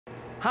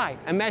Hi,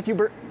 I'm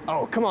Matthew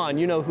Oh, come on,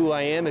 you know who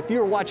I am. If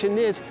you're watching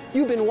this,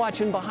 you've been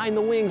watching Behind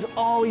the Wings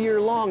all year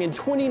long, and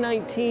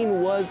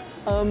 2019 was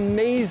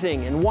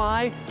amazing. And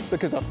why?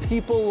 Because of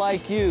people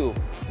like you.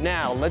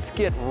 Now, let's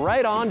get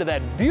right on to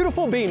that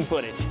beautiful bean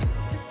footage.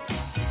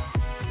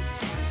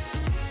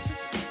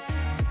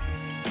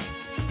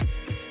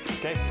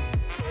 Okay.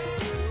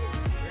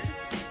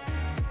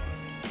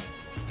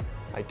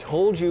 I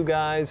told you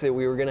guys that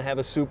we were gonna have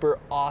a super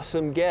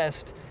awesome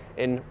guest,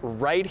 and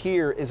right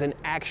here is an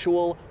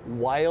actual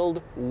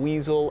wild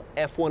weasel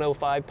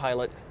F-105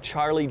 pilot,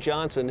 Charlie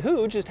Johnson,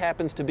 who just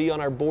happens to be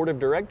on our board of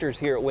directors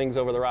here at Wings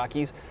Over the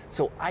Rockies,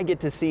 so I get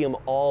to see him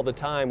all the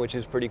time, which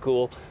is pretty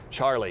cool.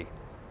 Charlie,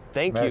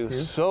 thank you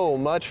so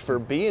much for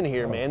being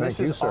here, man. This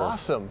is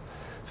awesome.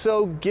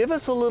 So give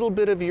us a little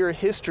bit of your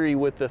history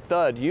with the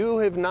Thud. You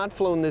have not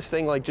flown this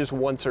thing like just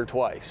once or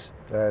twice.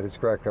 That is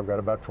correct. I've got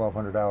about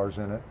 1,200 hours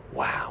in it.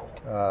 Wow.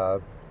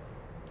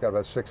 Got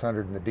about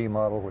 600 in the D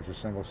model, which is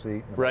single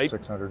seat, and about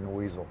 600 in the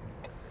Weasel.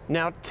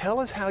 Now tell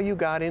us how you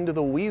got into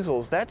the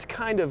Weasels. That's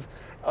kind of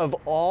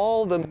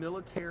all the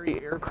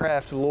military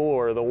aircraft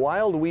lore, the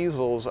Wild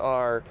Weasels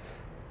are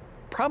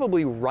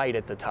probably right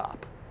at the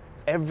top.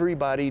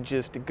 Everybody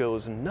just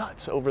goes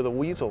nuts over the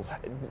Weasels.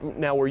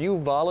 Now, were you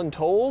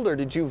voluntold or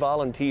did you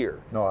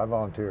volunteer? No, I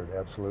volunteered,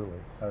 absolutely.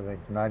 I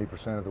think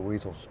 90% of the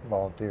Weasels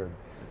volunteered.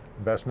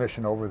 Best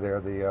mission over there,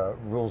 the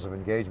rules of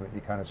engagement, you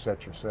kind of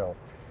set yourself.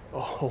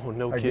 Oh,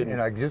 no kidding.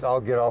 And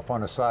I'll get off on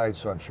the side,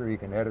 so I'm sure you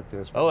can edit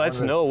this. Oh, that's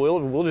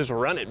we'll just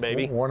run it,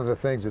 baby. One of the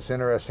things that's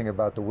interesting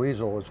about the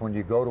Weasel is when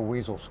you go to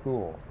Weasel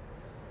school,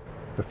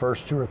 the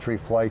first 2 or 3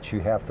 flights you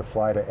have to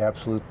fly to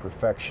absolute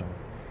perfection.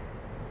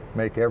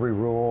 Make every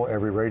rule,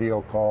 every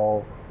radio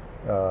call,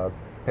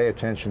 pay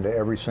attention to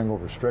every single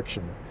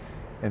restriction.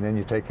 And then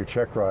you take your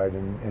check ride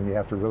and you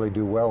have to really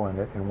do well in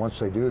it. And once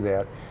they do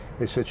that,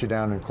 they sit you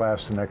down in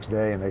class the next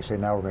day and they say,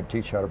 now we're going to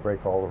teach you how to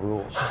break all the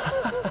rules.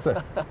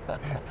 So,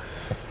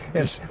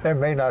 that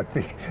may not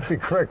be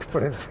correct to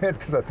put in print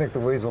because I think the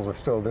Weasels are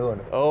still doing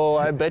it. Oh,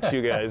 I bet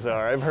you guys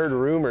are. I've heard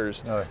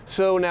rumors.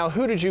 So now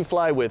who did you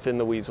fly with in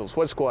the Weasels?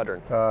 What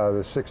squadron?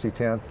 The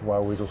 6010th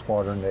Wild Weasel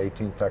Squadron, the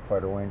 18th TAC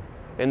Fighter Wing.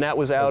 And that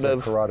was out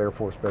of Korat Air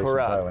Force Base in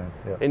Thailand.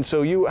 Yeah. And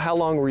so how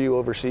long were you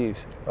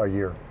overseas? A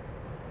year.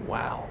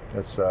 Wow.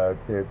 That's,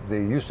 they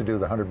used to do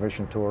the 100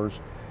 mission tours,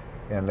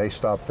 and they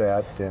stopped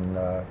that in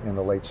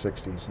the late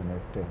 60s,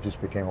 and it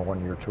just became a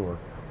 1-year tour.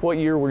 What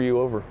year were you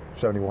over?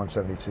 71,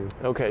 72.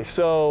 Okay,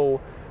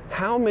 so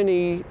how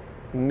many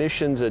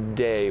missions a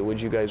day would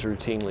you guys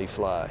routinely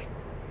fly?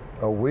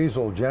 A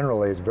Weasel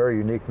generally is a very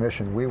unique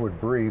mission. We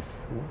would brief,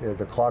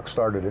 the clock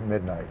started at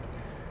midnight.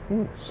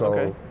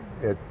 So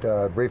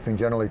briefing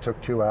generally took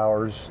 2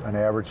 hours. An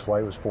average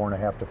flight was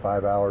 4.5 to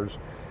 5 hours.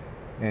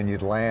 And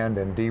you'd land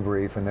and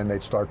debrief, and then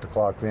they'd start the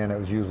clock then. It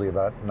was usually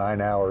about 9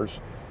 hours.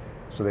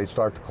 So they'd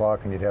start the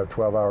clock and you'd have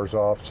 12 hours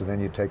off, so then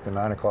you'd take the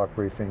 9 o'clock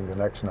briefing the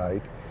next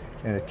night,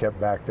 and it kept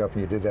backed up,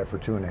 and you did that for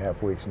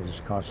 2.5 weeks and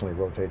just constantly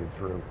rotated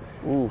through.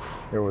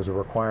 Oof. There was a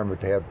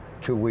requirement to have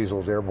 2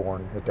 Weasels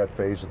airborne at that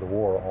phase of the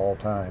war all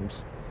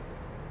times.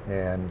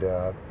 And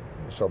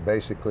so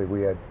basically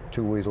we had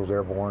 2 Weasels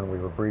airborne, we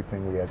were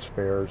briefing, we had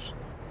spares.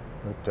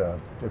 But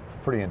they're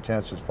pretty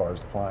intense as far as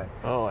the flying.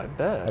 Oh, I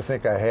bet. I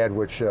think I had,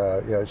 which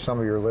some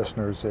of your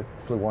listeners that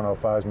flew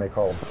 105s may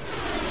call them,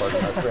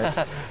 pardon my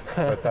French,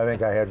 but I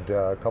think I had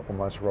a couple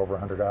months were over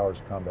 100 hours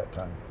of combat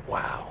time.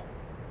 Wow.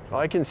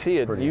 Well, I can see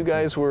it. You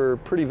guys were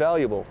pretty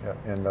valuable. Yeah,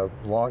 and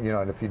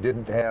and if you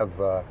didn't have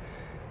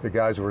the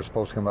guys who were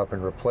supposed to come up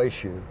and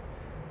replace you,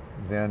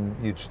 then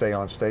you'd stay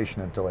on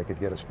station until they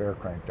could get a spare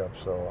cranked up.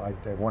 So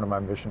one of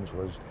my missions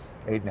was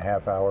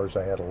 8.5 hours.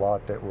 I had a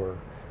lot that were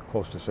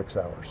close to 6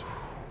 hours.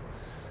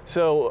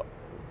 So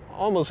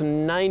almost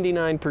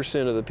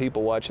 99% of the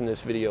people watching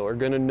this video are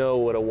going to know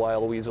what a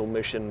Wild Weasel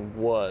mission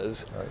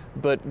was. Right.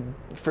 But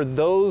for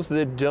those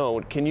that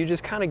don't, can you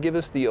just kind of give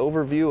us the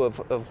overview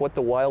of what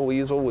the Wild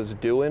Weasel was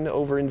doing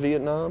over in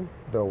Vietnam?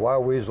 The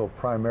Wild Weasel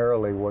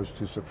primarily was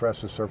to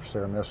suppress the surface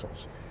air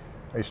missiles.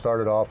 They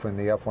started off in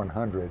the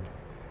F-100,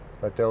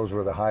 but those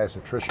were the highest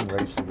attrition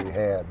rates that we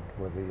had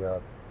with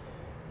the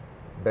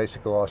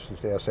basic losses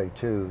to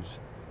SA-2s.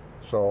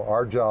 So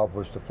our job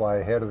was to fly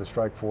ahead of the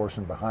strike force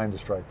and behind the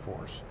strike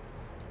force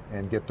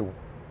and get the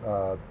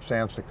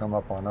SAMs to come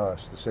up on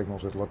us, the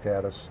signals that look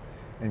at us,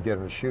 and get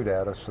them to shoot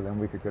at us, so then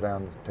we could go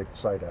down and take the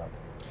sight out.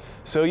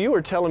 So you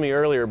were telling me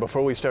earlier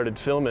before we started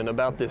filming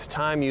about this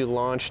time you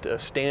launched a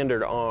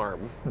standard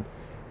arm.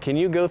 Can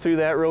you go through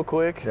that real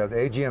quick? Yeah, the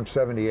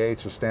AGM-78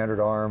 is a standard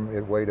arm.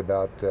 It weighed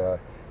about,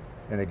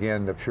 and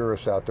again, the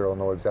purists out there will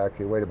know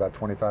exactly, it weighed about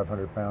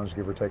 2,500 pounds,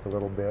 give or take a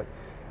little bit.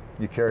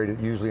 You carried it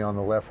usually on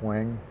the left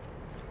wing,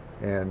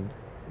 and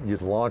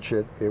you'd launch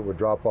it, it would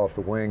drop off the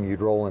wing,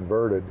 you'd roll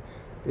inverted,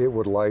 it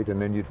would light, and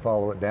then you'd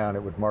follow it down,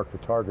 it would mark the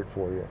target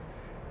for you.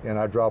 And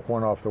I dropped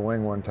one off the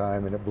wing one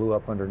time, and it blew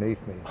up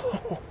underneath me.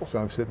 So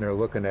I'm sitting there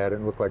looking at it,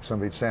 and it looked like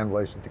somebody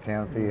sandblasted the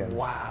canopy. And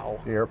wow.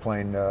 The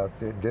airplane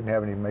it didn't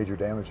have any major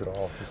damage at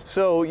all.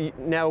 So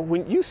now,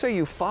 when you say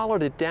you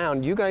followed it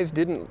down, you guys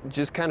didn't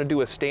just kind of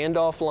do a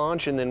standoff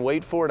launch and then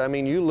wait for it. I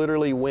mean, you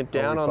literally went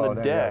down on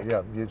the deck.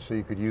 Yeah, so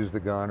you could use the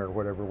gun or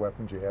whatever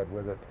weapons you had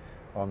with it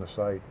on the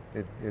site.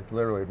 It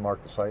literally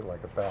marked the site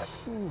like a fact.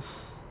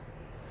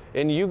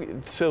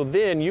 And so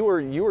then you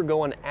were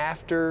going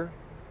after.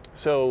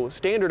 So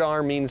standard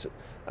arm means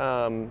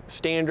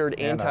standard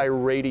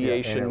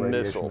anti-radiation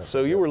missiles.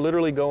 So you were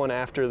literally going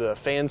after the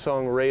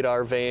Fansong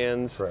radar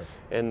vans. Correct.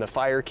 And the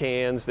fire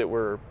cans that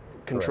were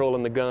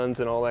controlling the guns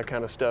and all that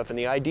kind of stuff. And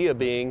the idea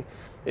being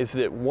is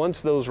that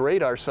once those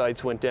radar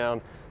sites went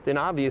down, then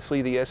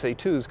obviously the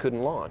SA-2s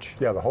couldn't launch.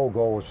 Yeah, the whole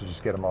goal was to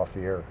just get them off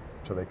the air,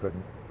 so they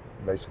couldn't,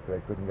 basically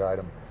they couldn't guide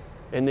them.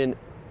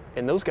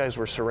 And those guys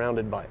were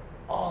surrounded by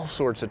all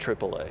sorts of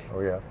AAA.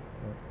 Oh yeah.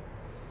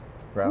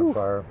 Ground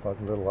fire,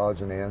 little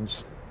odds and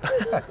ends.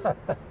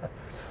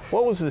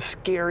 What was the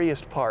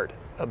scariest part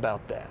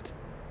about that?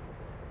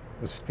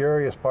 The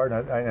scariest part,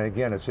 and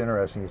again, it's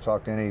interesting, you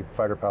talk to any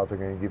fighter pilot, they're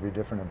going to give you a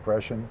different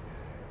impression,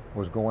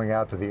 was going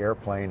out to the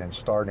airplane and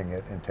starting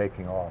it and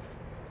taking off.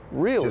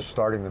 Really? Just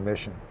starting the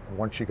mission. And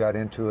once you got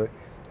into it,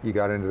 you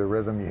got into the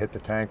rhythm, you hit the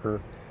tanker,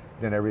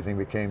 then everything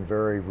became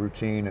very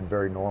routine and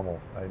very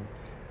normal.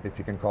 If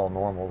you can call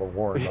normal the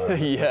war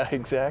environment. Yeah,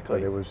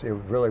 exactly. But it was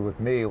really, with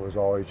me, it was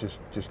always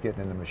just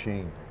getting in the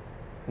machine.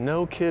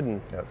 No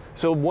kidding. Yep.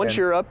 So once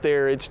you're up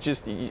there, it's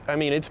just, I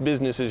mean, it's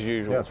business as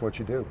usual. Yeah, that's what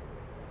you do.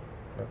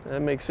 Yep.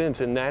 That makes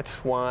sense, and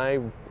that's why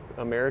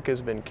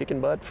America's been kicking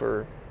butt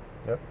for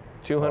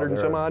 200 and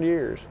some odd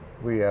years.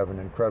 We have an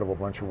incredible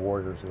bunch of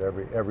warriors at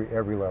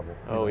every level.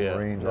 Oh yeah,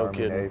 Marines, no Army,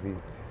 kidding. Navy,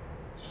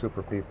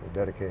 super people,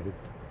 dedicated.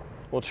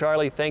 Well,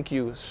 Charlie, thank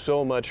you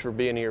so much for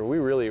being here. We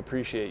really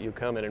appreciate you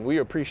coming, and we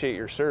appreciate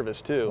your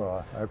service too.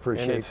 Well, I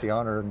appreciate the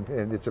honor,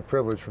 and it's a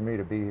privilege for me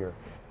to be here.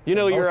 You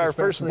know, you're our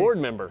first board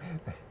member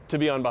to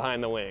be on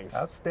Behind the Wings.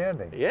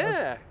 Outstanding.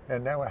 Yeah.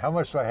 And now, how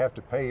much do I have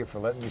to pay you for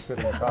letting me sit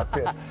in the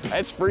cockpit?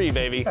 That's free,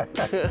 baby.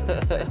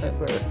 Thank you,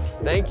 sir.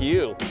 Thank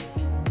you.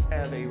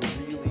 Have a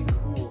really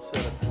cool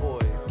set of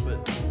toys,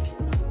 but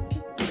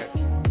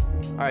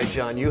All right,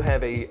 John, you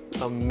have a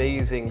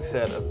amazing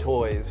set of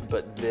toys,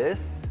 but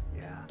this?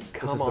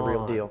 This is the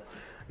real deal.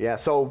 Yeah,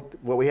 so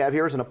what we have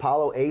here is an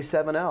Apollo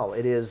A7L.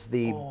 It is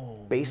the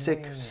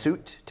basic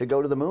suit to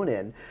go to the moon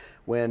in.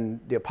 When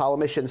the Apollo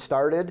mission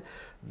started,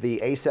 the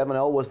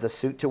A7L was the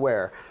suit to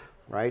wear,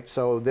 right?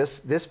 So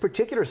this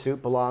particular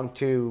suit belonged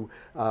to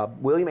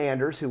William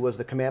Anders, who was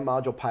the command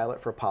module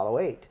pilot for Apollo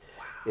 8.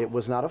 Wow. It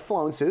was not a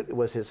flown suit, it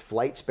was his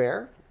flight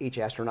spare. Each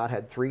astronaut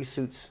had 3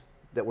 suits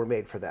that were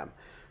made for them.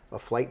 A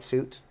flight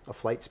suit, a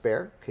flight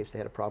spare, in case they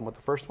had a problem with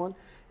the first one,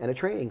 and a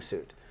training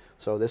suit.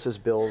 So this is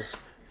Bill's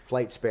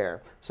flight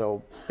spare.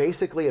 So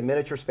basically a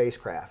miniature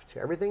spacecraft.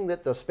 Everything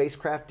that the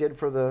spacecraft did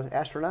for the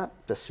astronaut,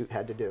 the suit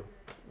had to do.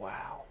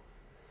 Wow.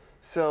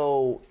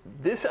 So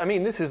this, I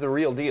mean, this is the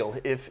real deal.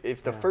 If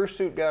the first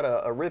suit got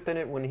a rip in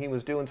it when he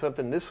was doing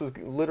something, this was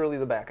literally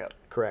the backup.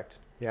 Correct.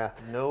 Yeah.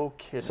 No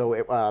kidding. So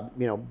it,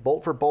 you know,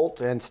 bolt for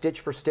bolt and stitch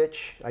for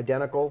stitch,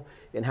 identical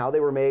in how they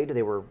were made.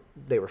 They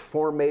were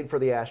form made for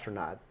the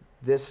astronaut.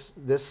 This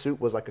suit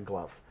was like a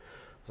glove.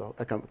 So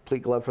a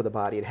complete glove for the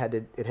body. It had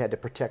to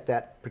protect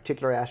that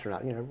particular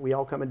astronaut. You know, we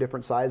all come in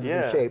different sizes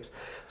and shapes.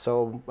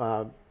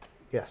 So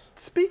yes.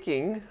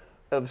 Speaking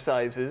of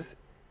sizes,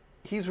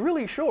 he's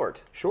really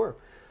short. Sure.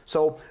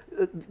 So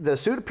the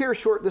suit appears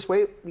short this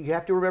way. You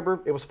have to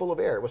remember it was full of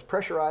air. It was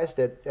pressurized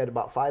at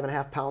about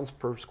 5.5 pounds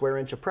per square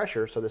inch of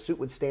pressure, so the suit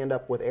would stand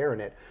up with air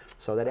in it.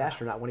 So that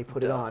astronaut, when he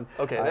put it on.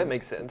 Okay, that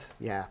makes sense.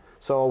 Yeah.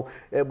 So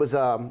it was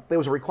a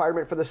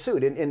requirement for the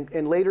suit.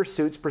 And later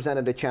suits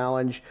presented a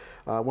challenge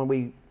when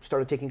we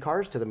started taking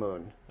cars to the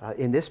moon.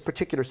 In this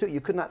particular suit,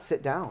 you could not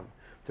sit down.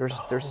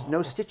 There's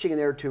no stitching in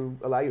there to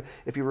allow you.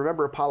 If you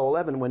remember Apollo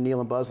 11, when Neil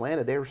and Buzz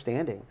landed, they were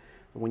standing.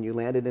 When you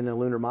landed in a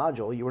lunar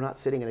module, you were not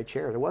sitting in a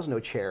chair. There was no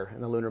chair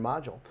in the lunar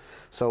module.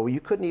 So you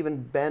couldn't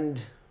even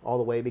bend all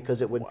the way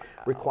because it would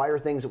require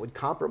things that would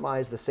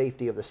compromise the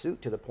safety of the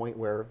suit to the point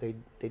where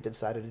they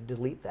decided to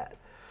delete that.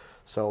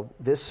 So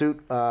this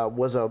suit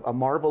was a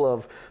marvel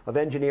of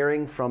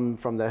engineering from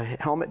the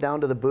helmet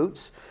down to the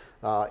boots.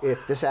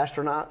 If this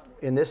astronaut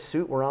in this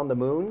suit were on the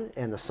moon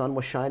and the sun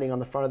was shining on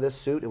the front of this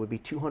suit, it would be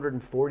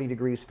 240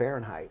 degrees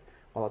Fahrenheit.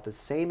 While at the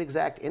same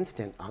exact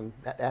instant on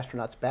that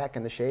astronaut's back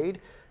in the shade,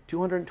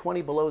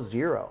 220 below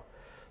zero.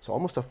 So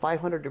almost a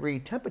 500-degree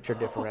temperature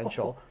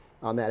differential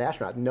on that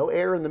astronaut. No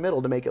air in the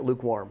middle to make it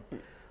lukewarm.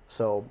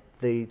 So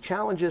the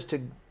challenges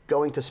to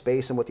going to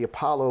space and what the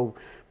Apollo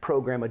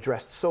program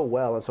addressed so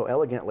well and so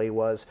elegantly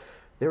was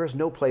there is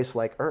no place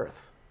like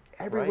Earth.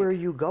 Everywhere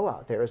you go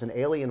out there is an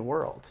alien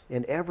world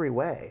in every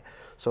way.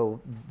 So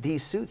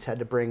these suits had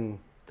to bring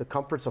the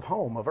comforts of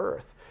home, of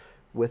Earth,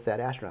 with that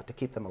astronaut to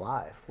keep them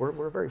alive.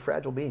 We're very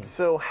fragile beings.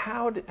 So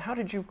how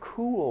did you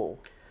cool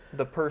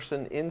the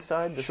person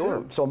inside the Sure.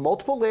 suit? So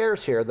multiple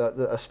layers here.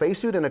 A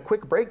spacesuit in a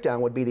quick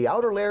breakdown would be the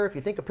outer layer. If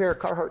you think a pair of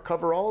Carhartt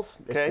coveralls,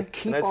 is Okay, to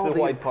keep that's all the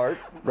white part.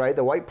 Right,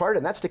 the white part,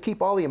 and that's to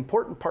keep all the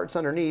important parts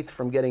underneath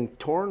from getting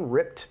torn,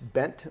 ripped,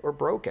 bent, or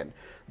broken.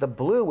 The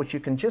blue, which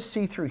you can just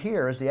see through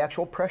here, is the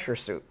actual pressure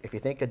suit. If you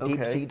think a deep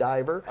Okay. sea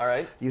diver, All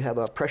right. you have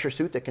a pressure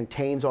suit that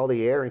contains all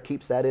the air and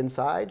keeps that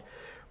inside.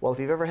 Well, if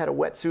you've ever had a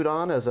wetsuit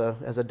on as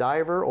a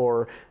diver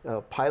or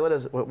a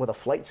pilot with a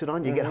flight suit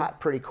on, you get hot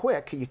pretty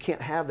quick. You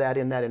can't have that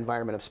in that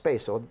environment of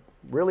space. So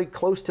really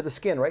close to the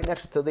skin, right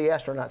next to the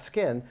astronaut's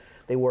skin,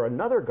 they wore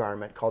another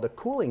garment called a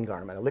cooling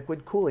garment, a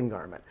liquid cooling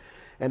garment.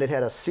 And it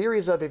had a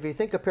series of, if you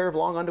think a pair of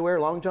long underwear,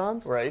 long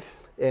johns, Right.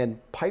 and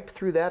pipe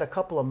through that a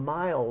couple of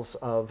miles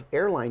of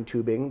airline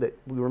tubing that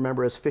we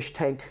remember as fish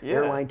tank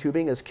airline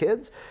tubing as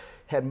kids,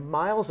 had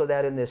miles of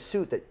that in this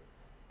suit that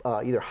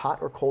either hot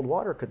or cold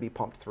water could be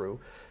pumped through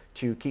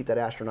to keep that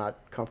astronaut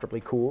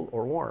comfortably cool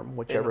or warm,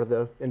 whichever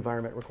the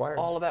environment required.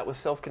 All of that was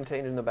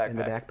self-contained in the backpack. In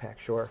the backpack,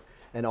 sure.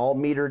 And all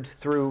metered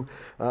through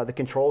the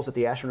controls that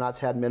the astronauts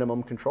had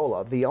minimum control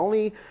of. The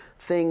only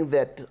thing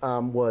that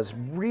was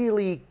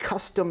really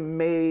custom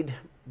made,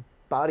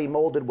 body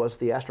molded, was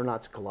the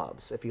astronauts'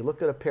 gloves. If you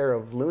look at a pair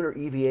of lunar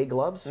EVA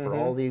gloves for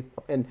all the,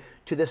 and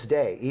to this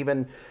day,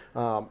 even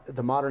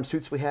the modern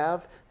suits we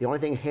have, the only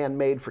thing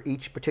handmade for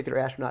each particular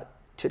astronaut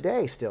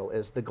today still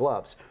is the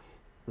gloves.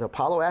 The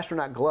Apollo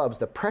astronaut gloves,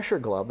 the pressure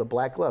glove, the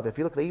black glove, if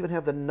you look, they even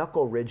have the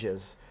knuckle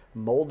ridges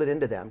molded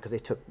into them because they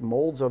took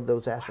molds of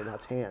those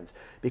astronauts' hands.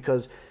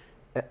 Because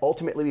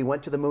ultimately we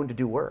went to the moon to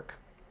do work.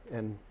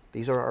 And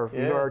these are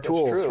our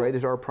tools, right?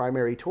 These are our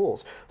primary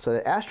tools. So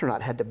the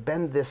astronaut had to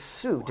bend this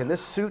suit. And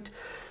this suit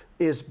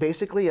is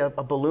basically a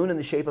balloon in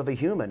the shape of a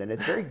human. And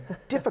it's very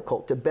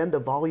difficult to bend a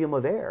volume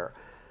of air.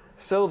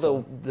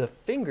 So the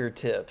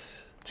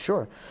fingertips.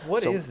 Sure.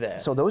 What is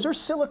that? So those are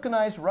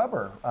siliconized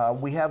rubber.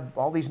 We have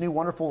all these new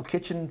wonderful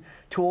kitchen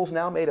tools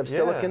now made of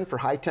silicon for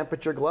high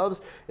temperature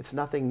gloves. It's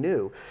nothing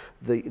new.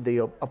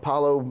 The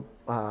Apollo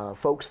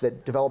folks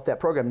that developed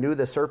that program knew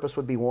the surface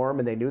would be warm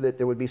and they knew that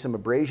there would be some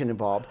abrasion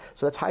involved.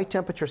 So that's high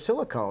temperature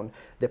silicone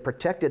that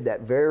protected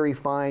that very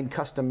fine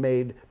custom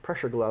made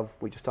pressure glove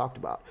we just talked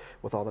about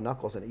with all the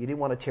knuckles in it. You didn't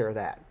want to tear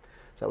that.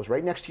 So it was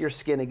right next to your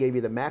skin. It gave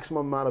you the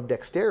maximum amount of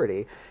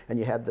dexterity and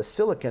you had the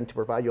silicone to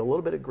provide you a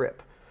little bit of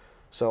grip.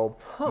 So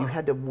you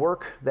had to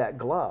work that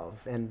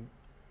glove, and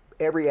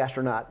every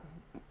astronaut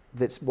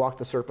that's walked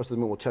the surface of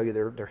the moon will tell you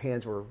their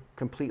hands were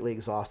completely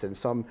exhausted, and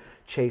some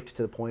chafed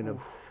to the point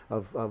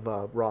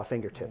of raw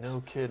fingertips.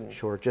 No kidding.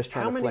 Sure, just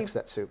trying to flex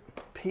that suit.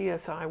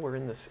 PSI were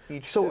in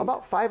each So suit?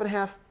 about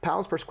 5.5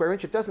 pounds per square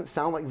inch. It doesn't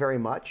sound like very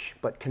much,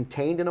 but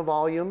contained in a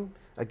volume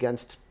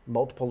against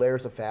multiple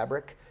layers of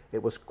fabric,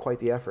 it was quite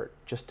the effort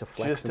just to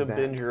flex Just to and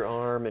bend your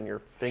arm and your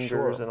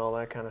fingers and all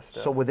that kind of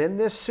stuff. So within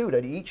this suit,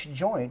 at each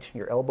joint,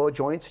 your elbow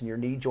joints and your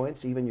knee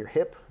joints, even your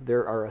hip,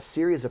 there are a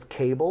series of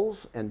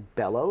cables and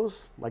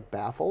bellows, like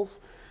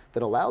baffles,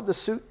 that allowed the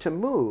suit to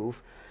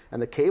move,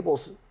 and the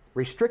cables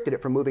restricted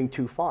it from moving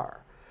too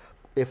far.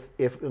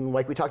 And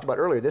like we talked about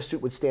earlier, this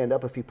suit would stand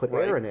up if you put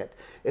air in it.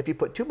 If you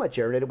put too much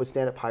air in it, it would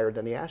stand up higher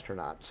than the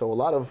astronaut. So a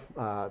lot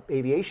of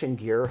aviation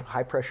gear,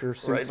 high pressure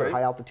suits or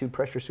high altitude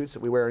pressure suits that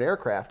we wear in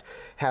aircraft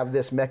have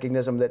this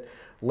mechanism that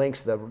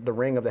links the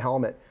ring of the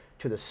helmet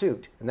to the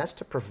suit. And that's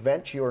to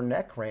prevent your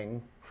neck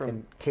ring,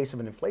 in case of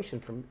an inflation,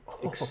 from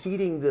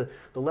exceeding the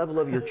level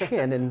of your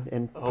chin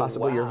and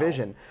possibly your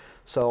vision.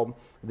 So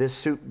this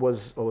suit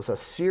was a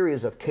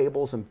series of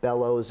cables and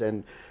bellows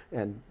and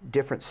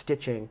different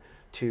stitching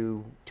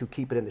to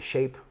keep it in the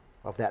shape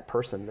of that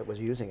person that was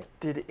using it.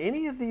 Did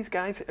any of these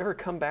guys ever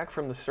come back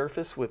from the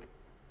surface with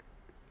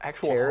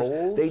actual tears?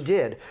 holes? They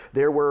did.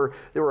 There were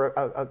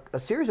a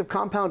series of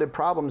compounded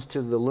problems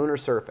to the lunar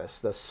surface.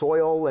 The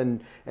soil,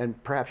 and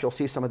perhaps you'll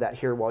see some of that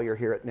here while you're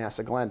here at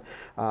NASA Glenn.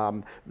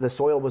 The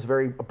soil was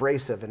very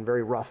abrasive and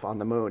very rough on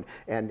the moon,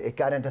 and it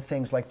got into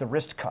things like the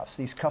wrist cuffs.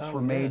 These cuffs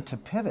were made to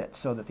pivot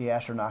so that the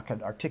astronaut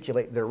could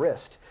articulate their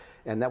wrist,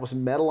 and that was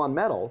metal on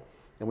metal.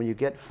 And when you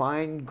get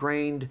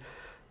fine-grained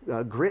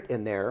grit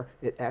in there,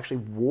 it actually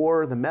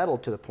wore the metal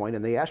to the point,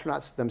 and the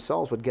astronauts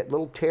themselves would get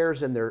little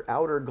tears in their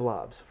outer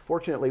gloves.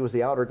 Fortunately, it was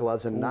the outer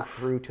gloves and not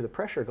through to the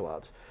pressure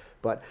gloves.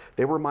 But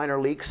there were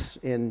minor leaks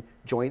in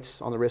joints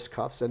on the wrist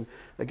cuffs, and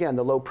again,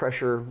 the low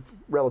pressure,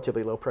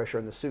 relatively low pressure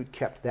in the suit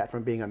kept that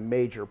from being a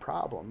major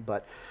problem.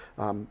 But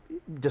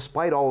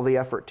despite all the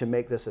effort to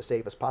make this as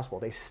safe as possible,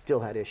 they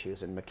still had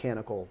issues and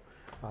mechanical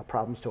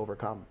problems to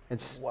overcome.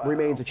 It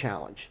remains a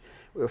challenge.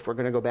 If we're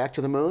going to go back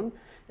to the moon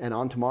and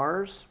on to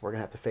Mars, we're going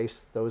to have to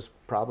face those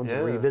problems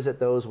and revisit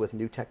those with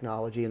new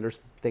technology, and there's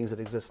things that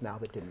exist now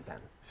that didn't then.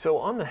 So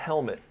on the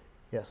helmet,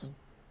 yes,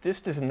 this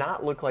does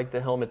not look like the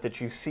helmet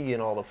that you see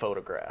in all the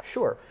photographs.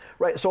 Sure,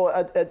 right. So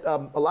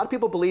a lot of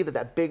people believe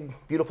that big,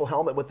 beautiful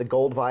helmet with the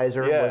gold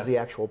visor was the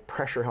actual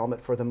pressure helmet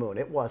for the moon.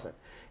 It wasn't.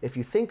 If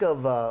you think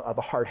of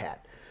a hard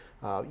hat,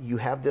 you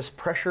have this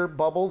pressure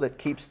bubble that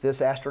keeps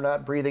this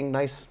astronaut breathing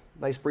nice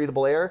nice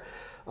breathable air.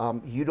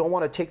 You don't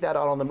want to take that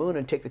out on the moon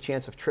and take the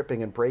chance of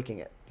tripping and breaking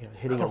it,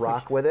 hitting a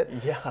rock with it.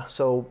 Yeah.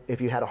 So if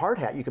you had a hard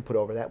hat, you could put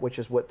over that, which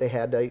is what they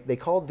had. They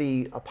called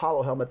the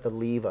Apollo helmet the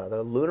LEVA,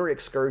 the Lunar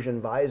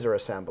Excursion Visor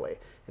Assembly.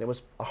 And it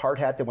was a hard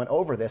hat that went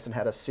over this and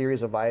had a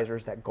series of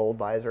visors, that gold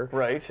visor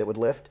that would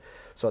lift.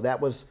 So that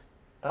was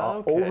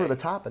over the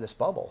top of this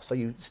bubble. So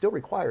you still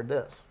required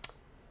this.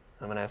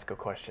 I'm going to ask a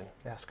question.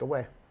 Ask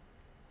away.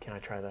 Can I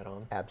try that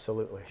on?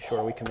 Absolutely.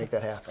 Sure, we can make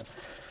that happen.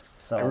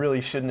 So I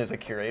really shouldn't as a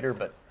curator,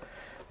 but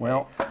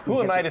well,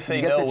 who am I to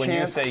say no when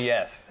you say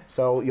yes?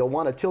 So you'll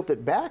want to tilt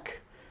it back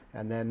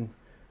and then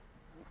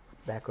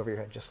back over your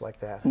head just like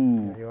that.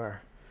 There you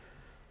are.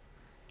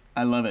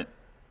 I love it.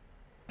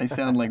 I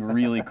sound like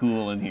really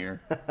cool in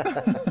here.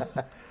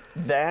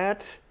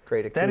 That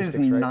Great acoustics,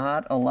 that is right?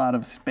 not a lot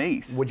of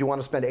space. Would you want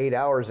to spend 8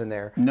 hours in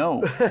there?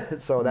 No.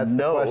 So that's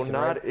the question,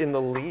 not right? in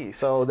the least.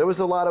 So there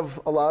was a lot of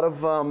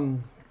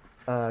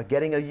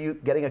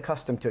getting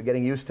accustomed to it,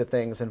 getting used to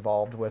things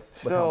involved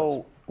with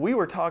helmets. We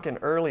were talking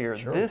earlier,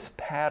 this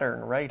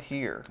pattern right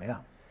here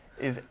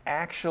is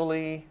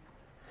actually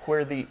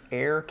where the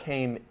air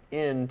came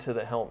into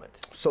the helmet.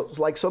 So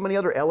like so many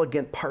other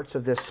elegant parts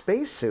of this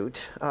spacesuit,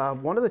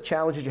 one of the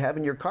challenges you have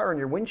in your car and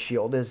your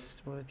windshield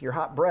is with your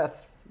hot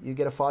breath, you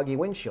get a foggy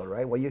windshield,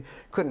 right? Well, you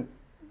couldn't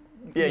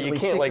easily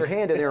stick your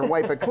hand in there and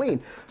wipe it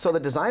clean. So the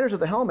designers of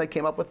the helmet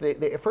came up with,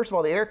 first of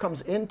all, the air comes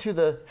into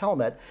the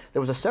helmet. There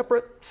was a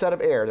separate set of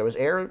air. There was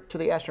air to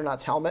the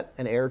astronaut's helmet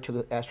and air to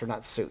the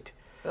astronaut's suit.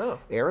 Oh.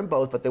 Air in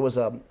both, but there was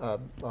a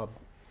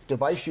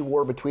device you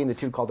wore between the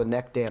two called a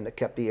neck dam that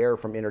kept the air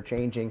from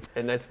interchanging.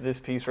 And that's this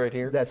piece right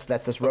here? That's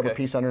this rubber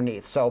piece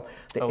underneath. So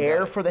the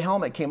air for the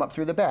helmet came up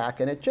through the back,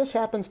 and it just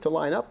happens to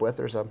line up with,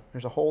 there's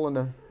a hole in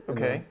the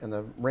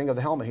ring of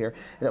the helmet here,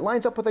 and it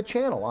lines up with a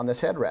channel on this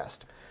headrest.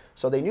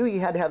 So they knew you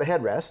had to have a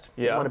headrest.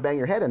 You didn't want to bang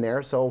your head in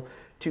there. So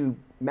to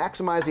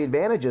maximize the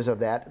advantages of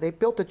that, they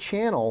built a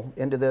channel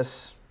into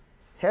this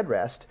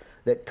headrest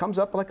that comes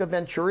up like a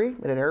venturi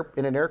in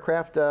an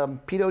aircraft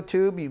pitot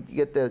tube. You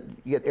get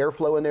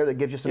airflow in there that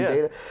gives you some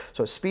data.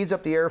 So it speeds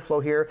up the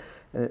airflow here,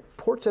 and it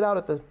ports it out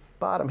at the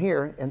bottom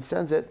here and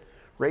sends it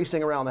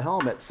racing around the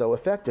helmet. So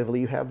effectively,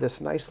 you have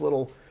this nice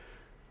little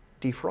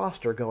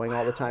defroster going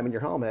all the time in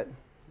your helmet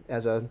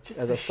as a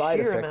side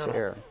effect to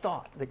air.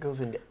 Thought that goes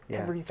into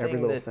everything. Every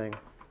little thing.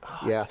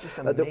 It's just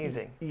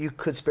amazing. You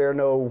could spare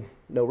no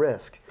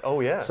risk. Oh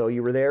yeah. So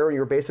you were there and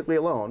you were basically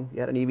alone. You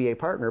had an EVA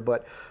partner,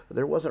 but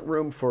there wasn't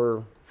room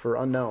for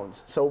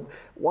unknowns. So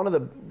one of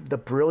the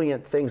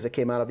brilliant things that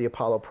came out of the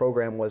Apollo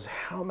program was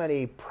how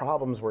many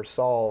problems were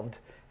solved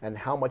and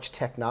how much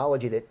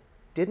technology that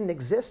didn't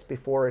exist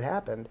before it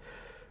happened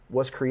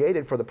was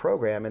created for the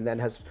program and then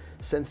has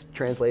since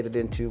translated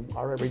into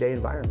our everyday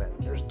environment.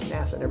 There's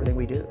NASA and everything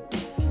we do.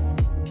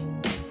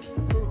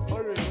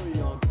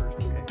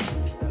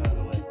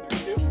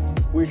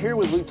 We're here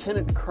with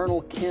Lieutenant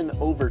Colonel Ken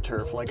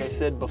Overturf. Like I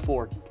said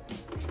before,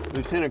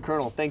 Lieutenant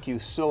Colonel, thank you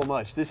so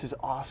much. This is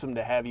awesome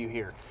to have you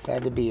here.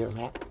 Glad to be here,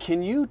 Matt.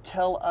 Can you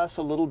tell us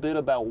a little bit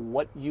about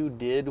what you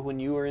did when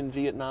you were in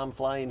Vietnam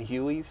flying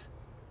Hueys?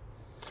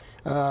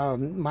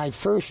 My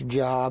first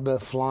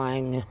job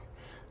flying,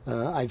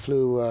 I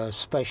flew a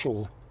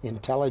special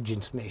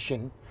intelligence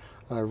mission,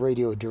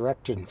 radio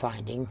direction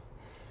finding,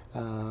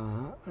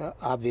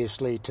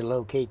 obviously to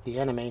locate the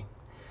enemy.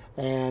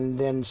 And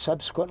then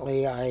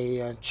subsequently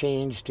I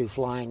changed to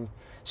flying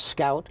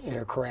scout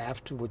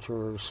aircraft, which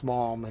were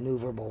small,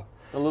 maneuverable.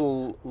 A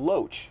little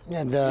Loach.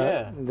 And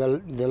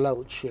the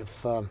Loach,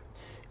 if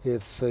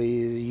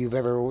you've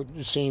ever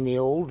seen the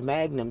old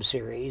Magnum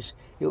series,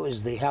 it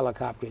was the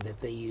helicopter that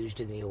they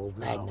used in the old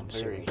Magnum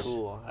series. Very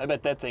cool. I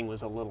bet that thing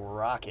was a little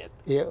rocket.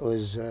 It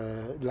was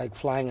like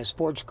flying a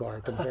sports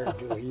car compared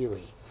to a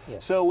Huey. Yeah.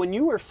 So when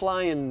you were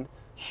flying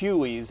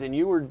Hueys and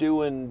you were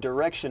doing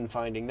direction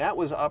finding, that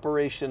was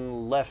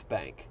Operation Left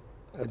Bank.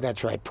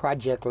 That's right,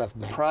 Project Left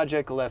Bank.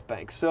 Project Left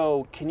Bank.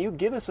 So can you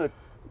give us a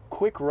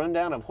quick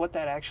rundown of what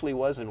that actually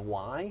was and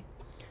why?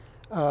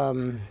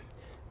 In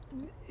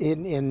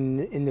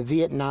the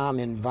Vietnam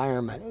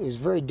environment, it was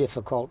very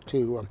difficult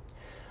to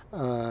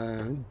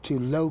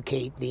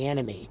locate the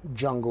enemy.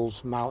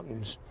 Jungles,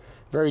 mountains,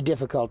 very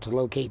difficult to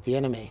locate the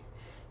enemy.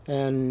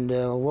 And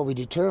what we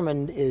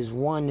determined is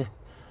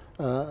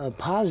a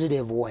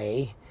positive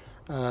way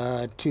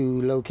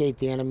to locate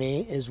the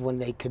enemy is when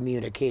they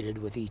communicated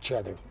with each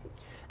other,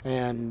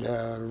 and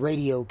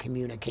radio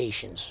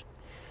communications.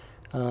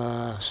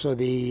 So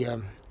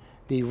the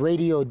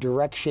radio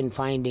direction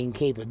finding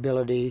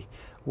capability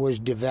was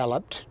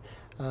developed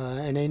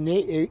and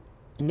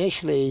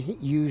initially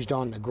used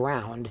on the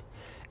ground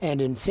and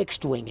in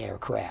fixed wing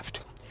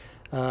aircraft.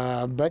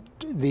 But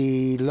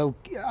the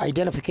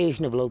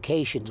identification of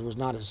locations was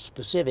not as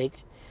specific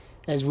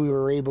as we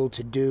were able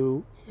to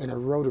do in a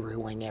rotary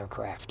wing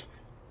aircraft.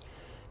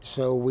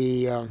 So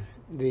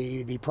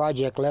the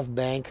Project Left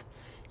Bank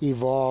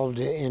evolved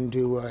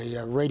into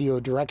a radio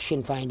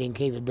direction finding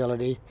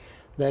capability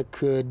that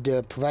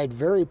could provide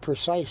very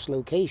precise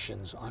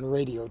locations on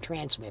radio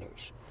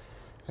transmitters.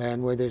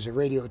 And where there's a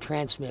radio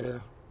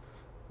transmitter,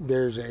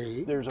 there's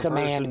a There's a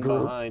command person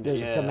group. behind it, There's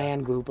yeah. a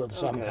command group of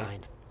some Okay.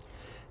 kind.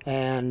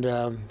 And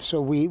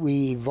so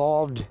we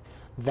evolved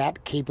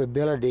that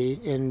capability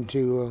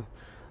into,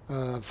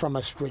 from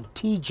a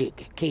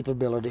strategic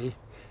capability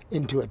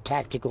into a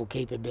tactical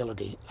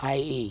capability,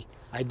 i.e.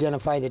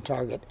 identify the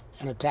target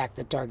and attack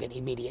the target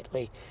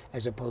immediately,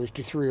 as opposed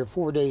to 3 or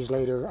 4 days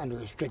later under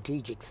a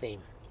strategic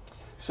theme.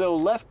 So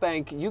left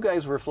bank, you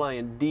guys were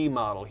flying D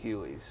model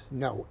Hueys.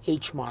 No,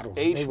 H models.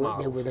 H They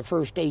models. were the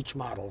first H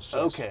models.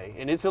 Yes. Okay,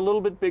 and it's a little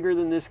bit bigger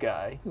than this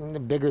guy.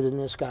 Bigger than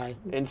this guy.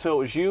 And so it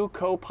was you,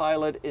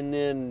 co-pilot, and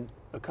then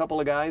a couple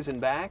of guys in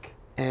back?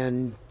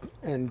 And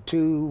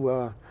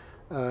two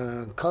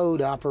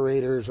code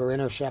operators or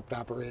intercept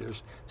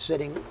operators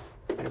sitting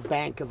at a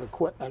bank of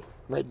equipment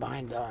right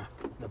behind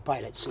the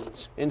pilot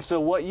seats. And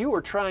so what you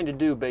were trying to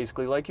do,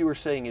 basically, like you were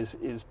saying,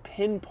 is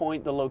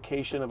pinpoint the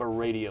location of a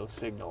radio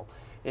signal.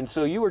 And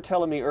so you were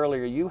telling me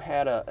earlier you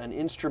had an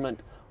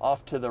instrument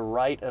off to the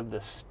right of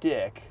the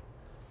stick.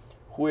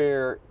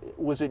 Where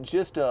was it?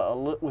 Just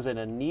was it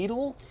a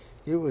needle?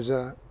 It was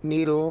a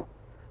needle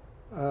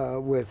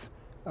with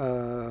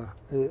on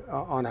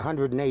a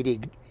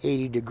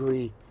 180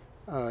 degree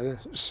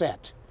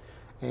set,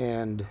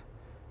 and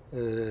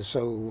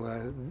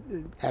so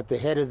at the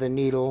head of the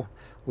needle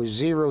was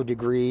 0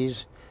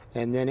 degrees,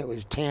 and then it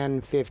was 10,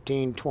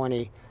 15,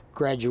 20,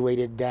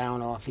 graduated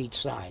down off each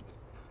side.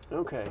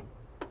 Okay.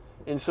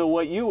 And so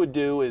what you would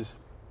do is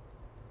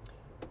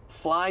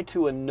fly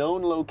to a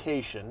known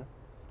location,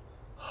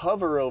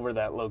 hover over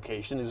that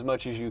location as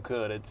much as you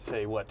could at,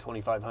 say, what,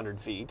 2,500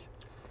 feet,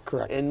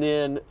 Correct. and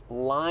then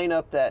line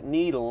up that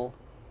needle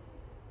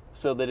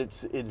so that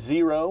it's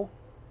 0.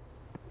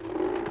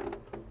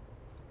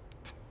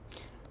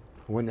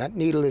 When that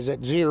needle is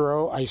at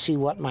 0, I see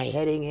what my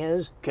heading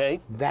is. Okay.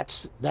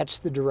 That's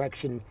the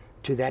direction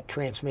to that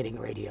transmitting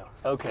radio.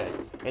 Okay.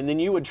 And then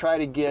you would try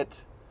to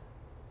get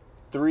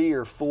 3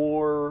 or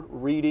 4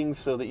 readings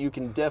so that you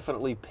can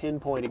definitely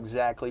pinpoint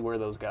exactly where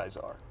those guys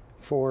are.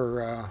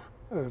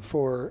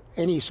 For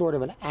any sort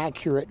of an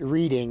accurate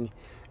reading,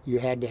 you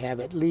had to have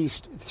at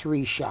least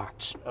 3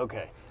 shots.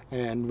 Okay.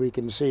 And we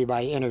can see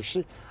by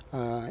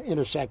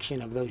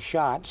intersection of those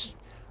shots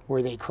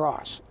where they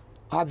cross.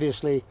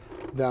 Obviously,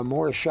 the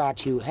more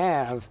shots you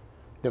have,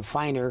 the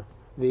finer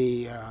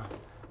the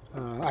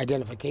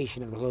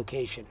identification of the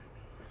location.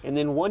 And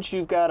then once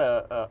you've got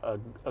a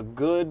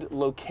good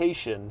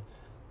location,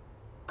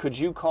 could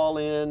you call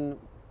in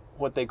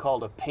what they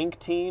called a pink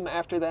team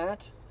after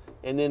that?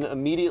 And then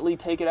immediately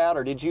take it out?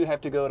 Or did you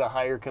have to go to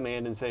higher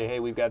command and say, hey,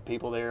 we've got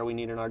people there, we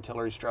need an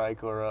artillery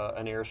strike or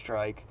an air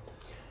strike?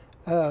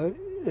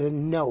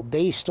 No,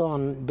 based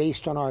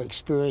on our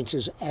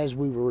experiences as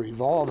we were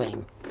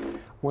evolving,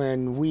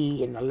 when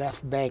we in the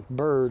left bank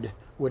bird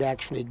would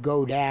actually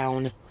go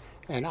down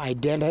and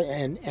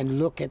and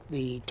look at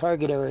the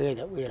target area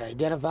that we had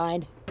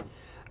identified,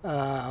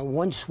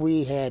 once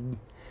we had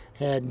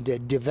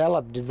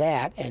developed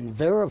that and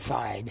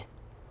verified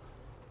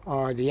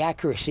the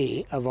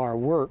accuracy of our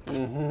work,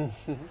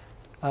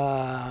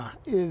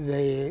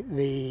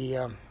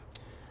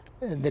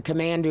 the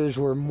commanders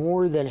were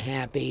more than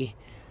happy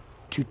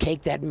to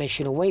take that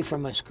mission away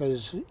from us,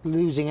 because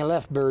losing a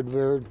left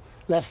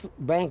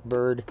bank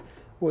bird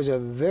was a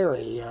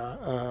very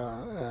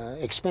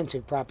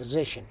expensive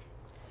proposition.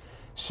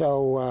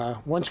 So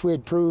once we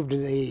had proved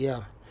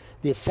the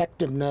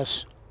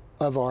effectiveness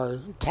of our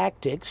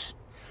tactics,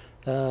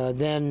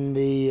 then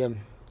the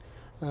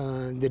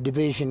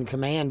division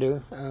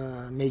commander,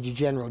 Major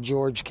General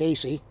George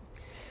Casey,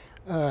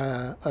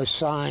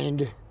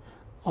 assigned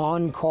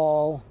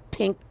on-call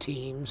pink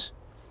teams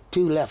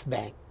to left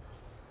bank.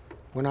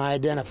 When I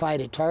identified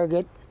a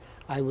target,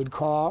 I would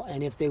call,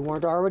 and if they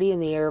weren't already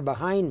in the air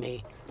behind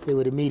me, they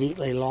would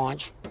immediately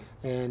launch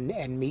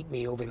and meet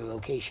me over the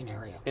location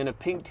area. And a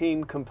pink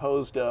team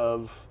composed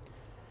of?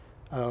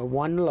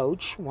 1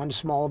 loach, 1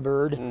 small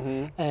bird,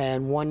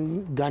 and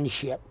 1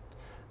 gunship.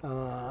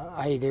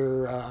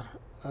 Either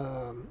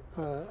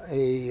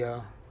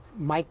a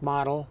Mike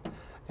model,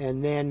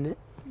 and then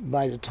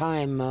by the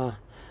time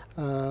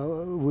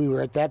we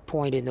were at that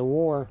point in the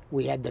war,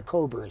 we had the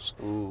Cobras.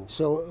 Ooh.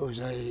 So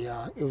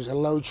it was a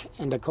loach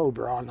and a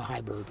Cobra on the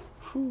high bird.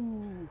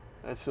 Whew.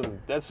 That's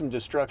some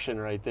destruction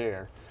right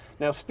there.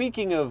 Now,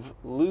 speaking of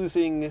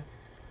losing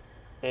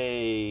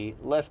a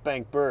left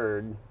bank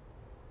bird,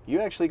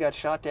 you actually got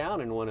shot down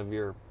in one of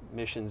your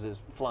missions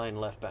as flying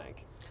left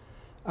bank.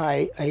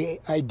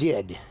 I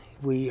did.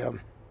 We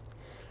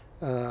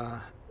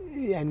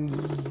and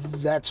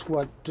that's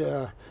what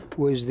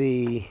was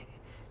the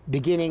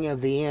beginning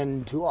of the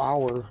end to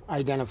our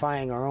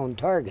identifying our own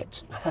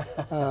targets.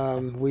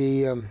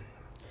 We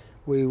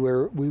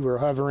were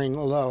hovering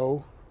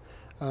low,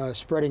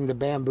 spreading the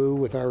bamboo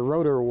with our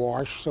rotor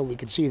wash so we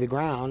could see the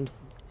ground,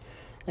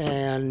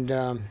 and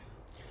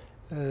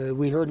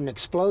we heard an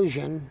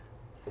explosion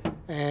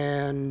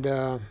and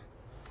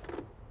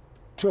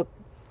took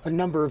a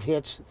number of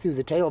hits through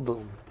the tail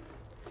boom.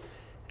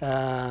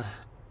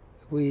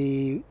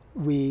 We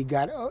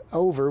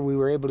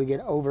were able to get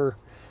over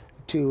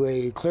to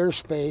a clear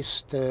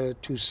space to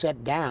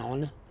set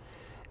down,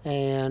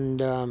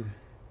 and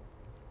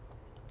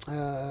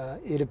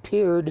it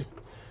appeared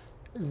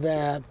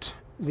that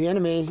the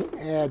enemy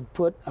had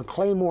put a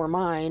claymore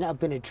mine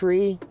up in a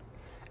tree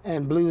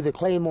and blew the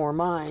claymore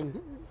mine,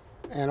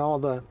 and all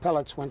the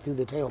pellets went through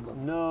the tail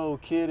boom. No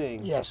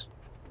kidding. Yes.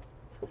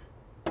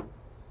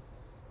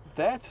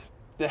 That's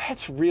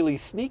really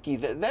sneaky.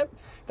 That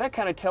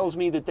kind of tells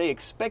me that they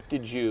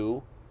expected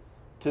you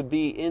to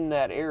be in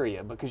that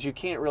area, because you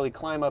can't really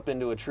climb up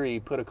into a tree,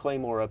 put a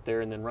claymore up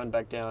there, and then run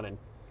back down and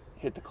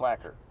hit the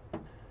clacker.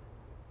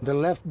 The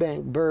left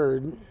bank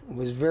bird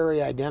was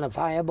very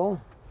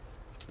identifiable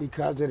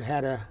because it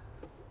had a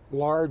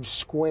large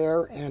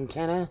square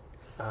antenna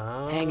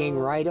hanging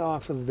right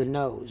off of the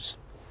nose.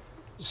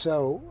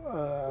 So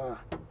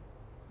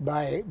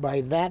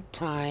by that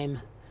time,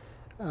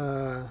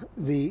 I'm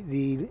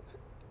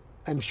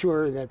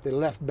sure that the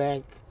left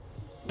bank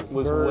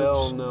Was birds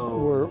well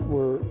known.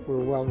 were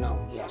well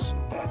known. Yes.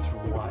 That's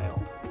wild.